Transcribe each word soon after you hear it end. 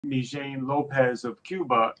Mijaín López of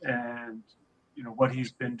Cuba and what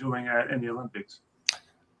he's been doing in the Olympics.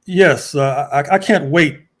 Yes, I can't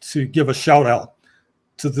wait to give a shout out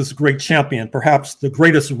to this great champion, perhaps the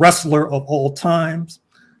greatest wrestler of all times.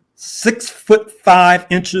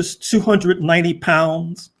 6'5", 290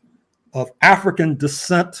 pounds, of African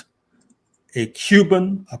descent, a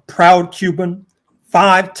Cuban, a proud Cuban,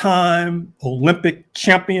 5-time Olympic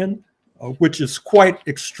champion, which is quite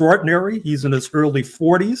extraordinary. He's in his early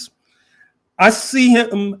 40s. I see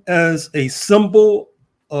him as a symbol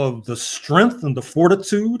of the strength and the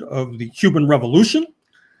fortitude of the Cuban Revolution.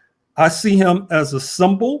 I see him as a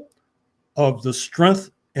symbol of the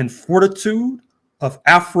strength and fortitude of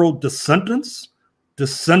Afro descendants,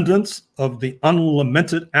 descendants of the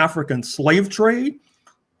unlamented African slave trade,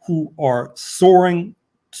 who are soaring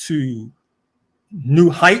to new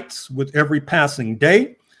heights with every passing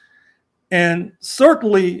day. And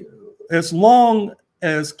certainly, as long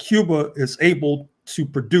as Cuba is able to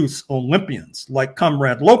produce Olympians like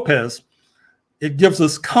Comrade Lopez, it gives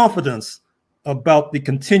us confidence about the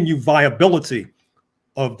continued viability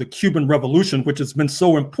of the Cuban Revolution, which has been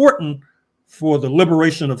so important for the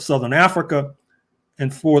liberation of Southern Africa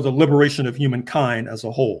and for the liberation of humankind as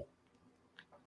a whole.